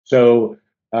So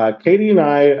Katie and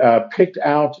I picked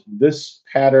out this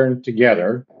pattern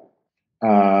together,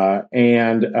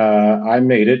 and I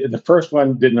made it. The first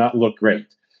one did not look great,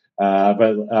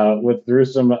 but with through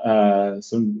some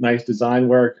nice design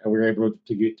work, we were able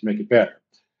to make it better.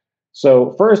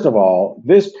 So first of all,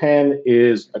 this pen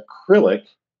is acrylic,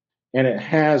 and it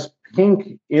has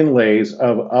pink inlays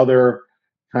of other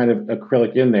kind of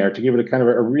acrylic in there to give it a kind of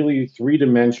a really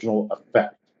three-dimensional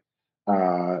effect.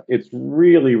 It's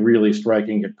really, really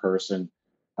striking in person,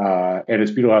 and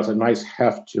it's beautiful. It has a nice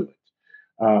heft to it.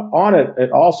 On it,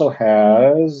 it also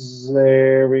has,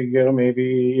 there we go,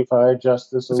 maybe if I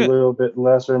adjust this a little bit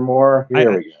less or more,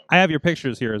 here we go. I have your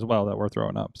pictures here as well that we're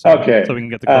throwing up. So, okay. So we can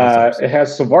get the close-ups. It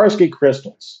has Swarovski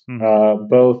crystals,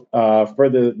 both for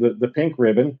the pink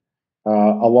ribbon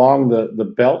along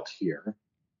the belt here,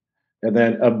 and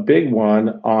then a big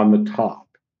one on the top.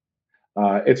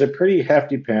 It's a pretty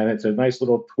hefty pen. It's a nice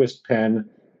little twist pen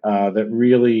that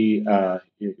really,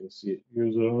 you can see it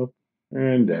goes up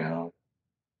and down.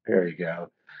 There you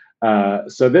go.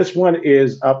 So this one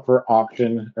is up for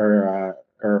auction or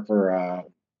for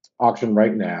auction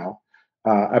right now.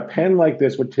 A pen like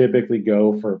this would typically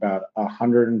go for about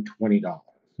 $120.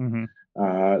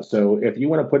 So if you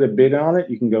want to put a bid on it,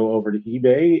 you can go over to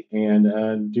eBay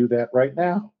and do that right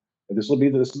now. This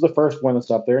is the first one that's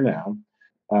up there now.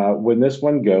 When this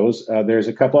one goes, there's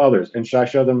a couple others. And should I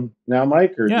show them now,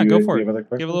 Mike? Or yeah, go for it.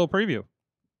 Give a little preview.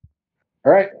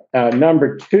 All right.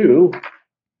 Number 2.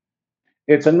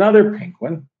 It's another pink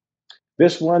one.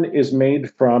 This one is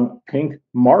made from pink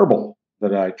marble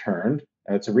that I turned.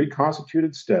 It's a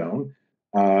reconstituted stone.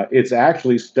 It's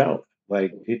actually stone.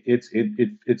 Like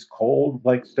it's cold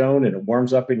like stone, and it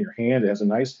warms up in your hand. It has a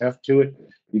nice heft to it.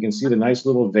 You can see the nice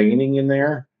little veining in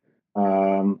there.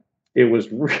 It was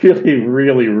really,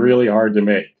 really, really hard to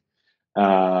make.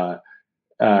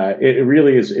 It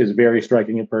really is very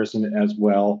striking in person as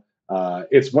well.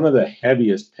 It's one of the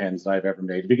heaviest pens I've ever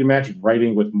made. If you can imagine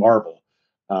writing with marble,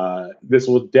 this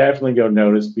will definitely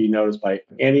be noticed by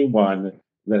anyone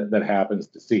that happens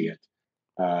to see it.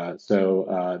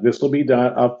 So this will be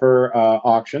up for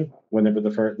auction whenever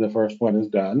the first one is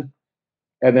done.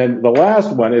 And then the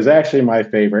last one is actually my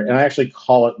favorite, and I actually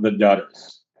call it the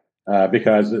Dudders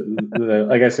because,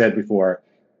 like I said before,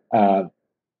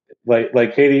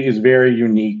 like Katie is very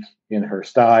unique in her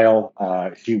style.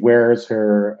 She wears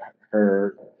her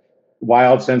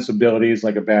wild sensibilities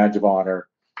like a badge of honor.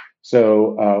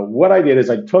 So what I did is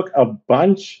I took a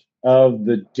bunch of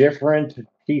the different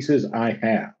pieces I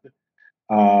had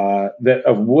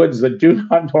of woods that do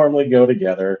not normally go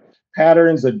together,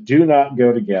 patterns that do not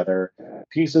go together,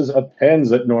 pieces of pens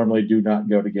that normally do not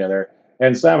go together,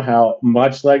 and somehow,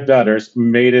 much like Dudders,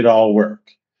 made it all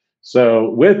work. So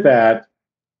with that,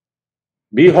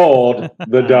 behold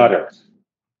the Dudders.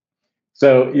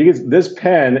 So this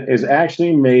pen is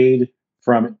actually made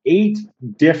from 8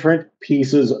 different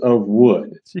pieces of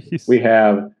wood. Jeez. We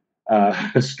have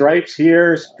stripes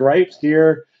here.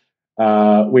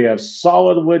 We have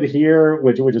solid wood here,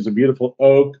 which is a beautiful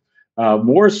oak.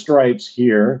 More stripes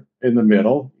here in the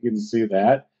middle. You can see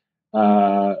that.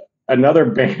 Another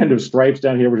band of stripes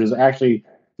down here, which is actually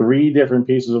 3 different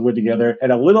pieces of wood together,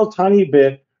 and a little tiny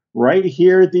bit right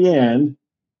here at the end,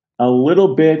 a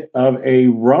little bit of a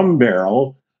rum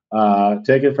barrel,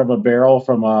 taken from a barrel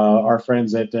from our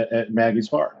friends at Maggie's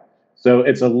Farm. So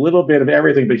it's a little bit of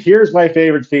everything. But here's my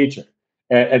favorite feature.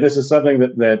 And this is something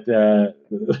that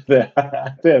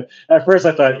at first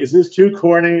I thought, is this too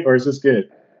corny or is this good?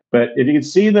 But if you can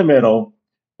see in the middle,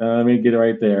 let me get it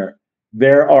right there.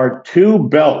 There are 2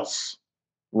 belts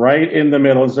right in the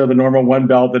middle instead of the normal 1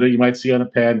 belt that you might see on a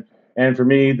pen. And for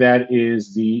me, that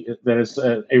is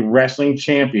a wrestling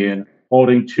champion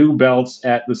holding 2 belts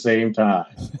at the same time.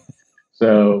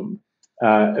 So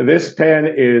this pen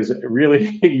is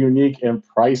really unique and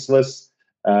priceless,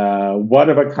 one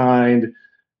of a kind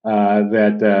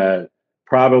that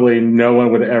probably no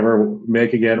one would ever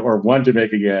make again or want to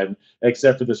make again,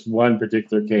 except for this one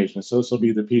particular occasion. So this will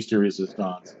be the piece de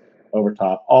resistance over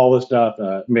top. All the stuff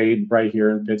made right here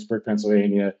in Pittsburgh,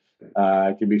 Pennsylvania.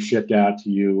 Can be shipped out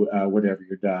to you whenever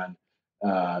you're done.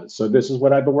 So this is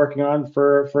what I've been working on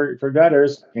for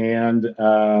Dudders, and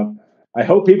I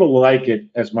hope people like it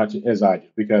as much as I do,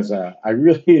 because I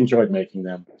really enjoyed making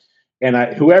them. And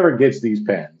whoever gets these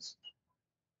pens,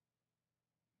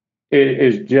 it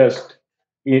is just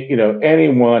any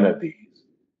one of these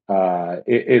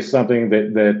is something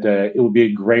that it would be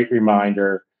a great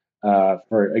reminder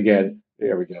for, again,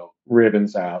 there we go,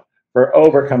 ribbons out, for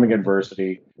overcoming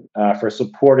adversity, for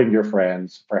supporting your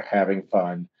friends, for having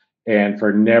fun, and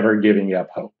for never giving up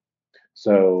hope.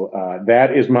 So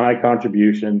that is my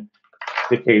contribution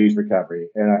to Katie's recovery,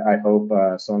 and I hope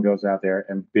someone goes out there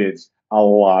and bids a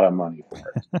lot of money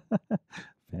for it.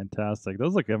 Fantastic.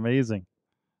 Those look amazing.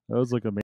 Those look amazing.